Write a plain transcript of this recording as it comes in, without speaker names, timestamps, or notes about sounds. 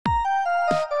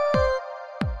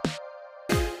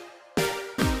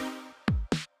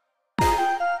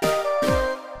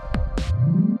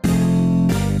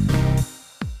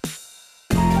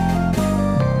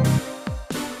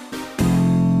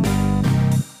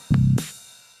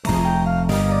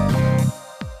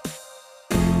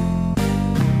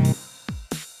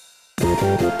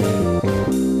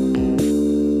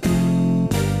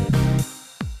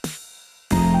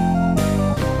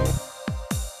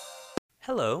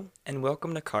Hello, and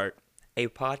welcome to CART, a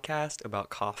podcast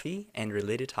about coffee and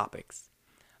related topics.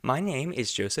 My name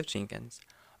is Joseph Jenkins,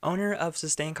 owner of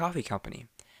Sustain Coffee Company,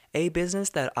 a business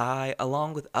that I,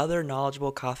 along with other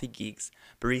knowledgeable coffee geeks,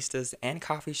 baristas, and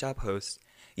coffee shop hosts,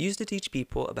 use to teach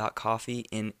people about coffee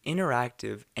in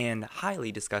interactive and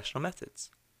highly discussional methods.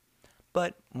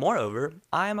 But moreover,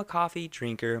 I am a coffee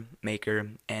drinker, maker,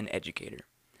 and educator,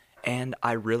 and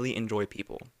I really enjoy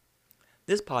people.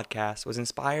 This podcast was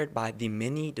inspired by the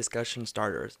many discussion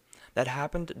starters that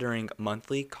happened during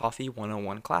monthly Coffee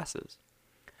 101 classes.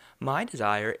 My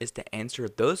desire is to answer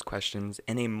those questions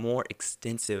in a more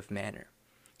extensive manner.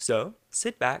 So,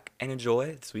 sit back and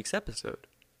enjoy this week's episode.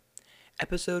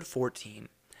 Episode 14,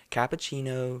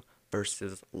 Cappuccino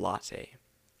versus Latte.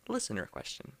 Listener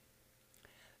question.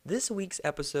 This week's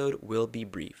episode will be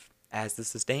brief, as the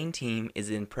Sustain team is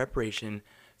in preparation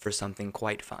for something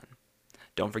quite fun.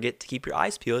 Don't forget to keep your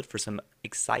eyes peeled for some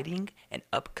exciting and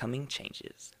upcoming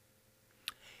changes.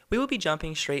 We will be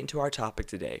jumping straight into our topic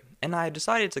today, and I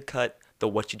decided to cut the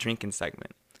What You Drinkin'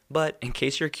 segment. But in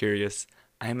case you're curious,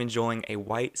 I am enjoying a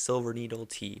white silver needle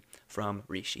tea from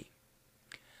Rishi.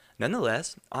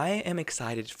 Nonetheless, I am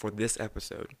excited for this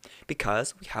episode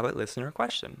because we have a listener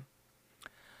question.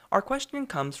 Our question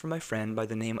comes from a friend by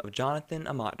the name of Jonathan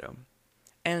Amato,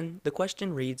 and the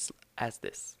question reads as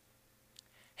this.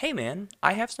 Hey man,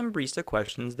 I have some barista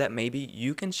questions that maybe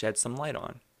you can shed some light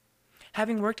on.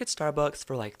 Having worked at Starbucks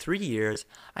for like 3 years,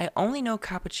 I only know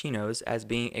cappuccinos as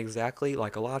being exactly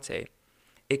like a latte,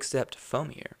 except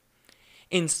foamier.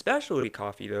 In specialty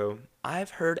coffee though,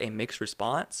 I've heard a mixed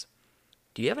response.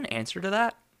 Do you have an answer to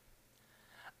that?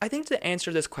 I think to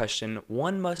answer this question,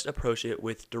 one must approach it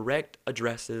with direct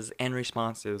addresses and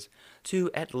responses to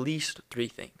at least 3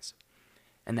 things.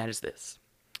 And that is this.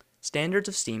 Standards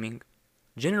of steaming,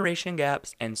 generation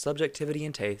gaps and subjectivity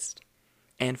in taste,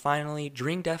 and finally,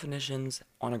 drink definitions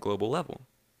on a global level.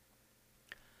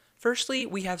 Firstly,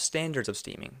 we have standards of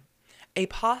steaming. A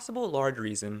possible large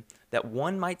reason that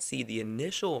one might see the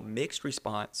initial mixed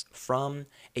response from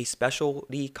a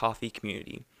specialty coffee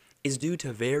community is due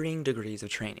to varying degrees of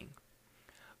training.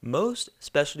 Most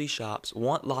specialty shops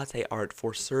want latte art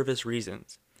for service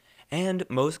reasons, and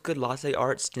most good latte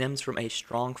art stems from a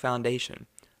strong foundation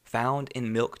found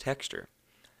in milk texture.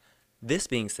 This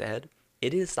being said,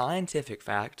 it is scientific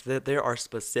fact that there are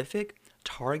specific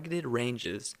targeted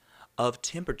ranges of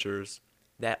temperatures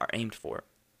that are aimed for.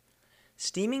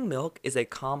 Steaming milk is a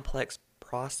complex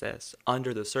process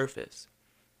under the surface.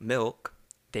 Milk,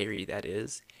 dairy that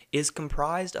is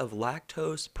comprised of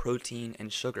lactose, protein,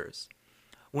 and sugars.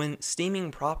 When steaming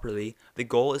properly, the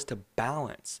goal is to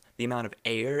balance the amount of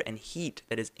air and heat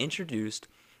that is introduced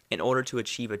in order to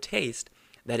achieve a taste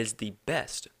that is the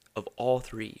best of all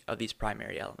 3 of these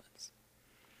primary elements.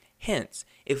 Hence,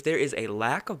 if there is a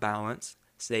lack of balance,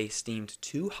 say steamed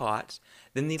too hot,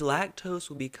 then the lactose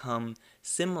will become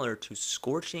similar to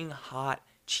scorching hot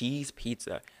cheese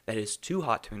pizza that is too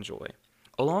hot to enjoy,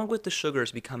 along with the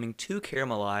sugars becoming too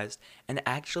caramelized and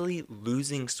actually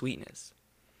losing sweetness.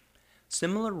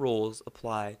 Similar rules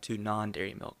apply to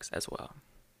non-dairy milks as well.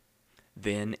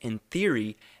 Then, in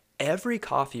theory, every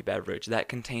coffee beverage that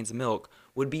contains milk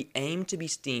would be aimed to be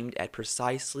steamed at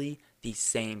precisely the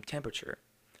same temperature,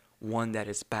 one that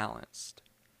is balanced.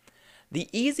 The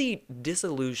easy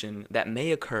disillusion that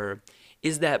may occur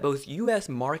is that both U.S.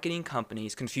 marketing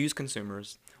companies confuse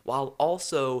consumers, while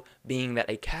also being that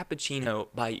a cappuccino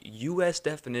by U.S.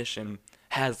 definition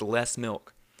has less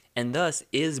milk, and thus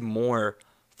is more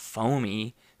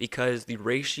foamy because the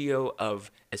ratio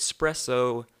of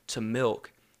espresso to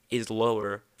milk is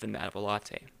lower than that of a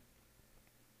latte.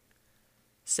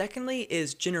 Secondly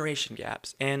is generation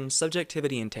gaps and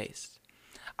subjectivity in taste.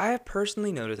 I have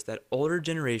personally noticed that older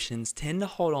generations tend to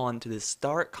hold on to the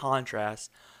stark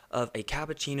contrast of a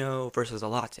cappuccino versus a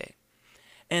latte.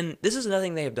 And this is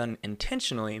nothing they have done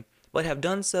intentionally, but have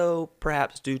done so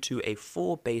perhaps due to a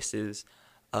full basis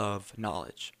of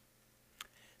knowledge.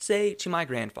 Say to my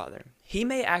grandfather, he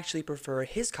may actually prefer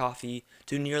his coffee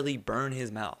to nearly burn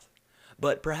his mouth,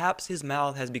 but perhaps his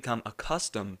mouth has become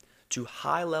accustomed to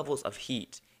high levels of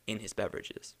heat in his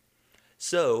beverages.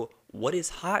 So, what is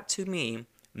hot to me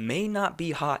may not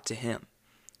be hot to him.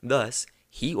 Thus,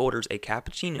 he orders a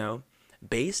cappuccino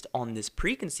based on this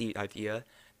preconceived idea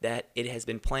that it has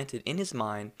been planted in his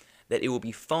mind that it will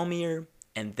be foamier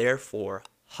and therefore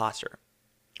hotter.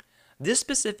 This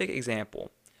specific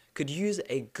example could use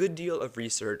a good deal of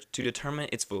research to determine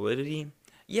its validity,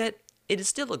 yet it is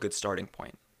still a good starting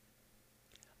point.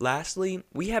 Lastly,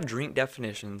 we have drink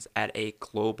definitions at a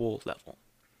global level.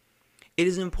 It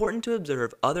is important to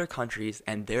observe other countries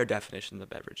and their definitions of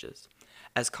beverages,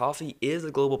 as coffee is a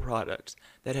global product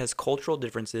that has cultural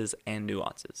differences and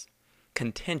nuances,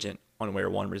 contingent on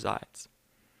where one resides.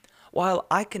 While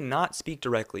I cannot speak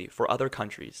directly for other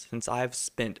countries since I've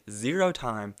spent zero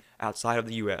time outside of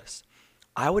the US,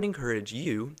 I would encourage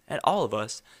you and all of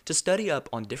us to study up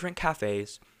on different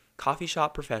cafes, coffee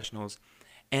shop professionals,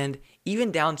 and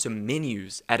even down to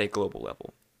menus at a global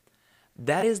level.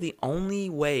 That is the only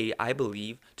way, I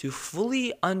believe, to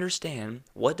fully understand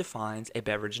what defines a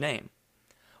beverage name.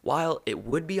 While it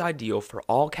would be ideal for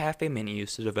all cafe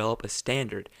menus to develop a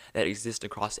standard that exists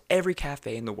across every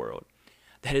cafe in the world,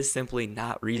 that is simply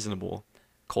not reasonable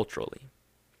culturally.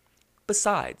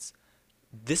 Besides,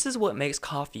 this is what makes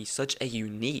coffee such a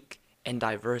unique and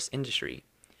diverse industry.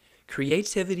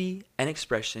 Creativity and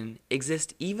expression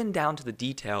exist even down to the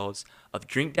details of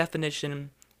drink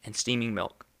definition and steaming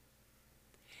milk.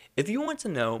 If you want to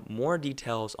know more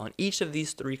details on each of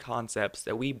these three concepts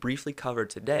that we briefly covered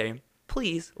today,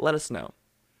 please let us know.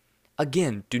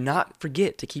 Again, do not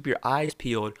forget to keep your eyes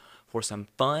peeled for some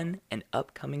fun and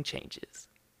upcoming changes.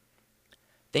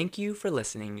 Thank you for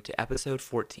listening to episode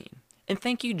 14, and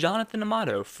thank you, Jonathan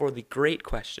Amato, for the great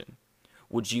question.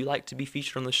 Would you like to be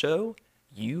featured on the show?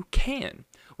 You can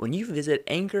when you visit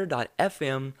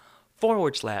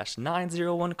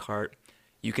anchor.fm/901cart.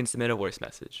 You can submit a voice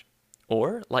message.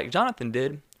 Or, like Jonathan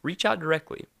did, reach out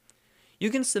directly.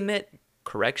 You can submit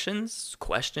corrections,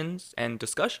 questions, and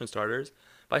discussion starters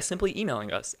by simply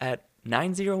emailing us at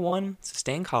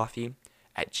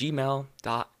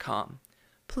 901sustaincoffee@gmail.com.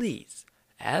 Please,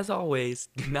 as always,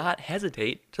 do not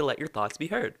hesitate to let your thoughts be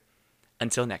heard.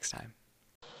 Until next time.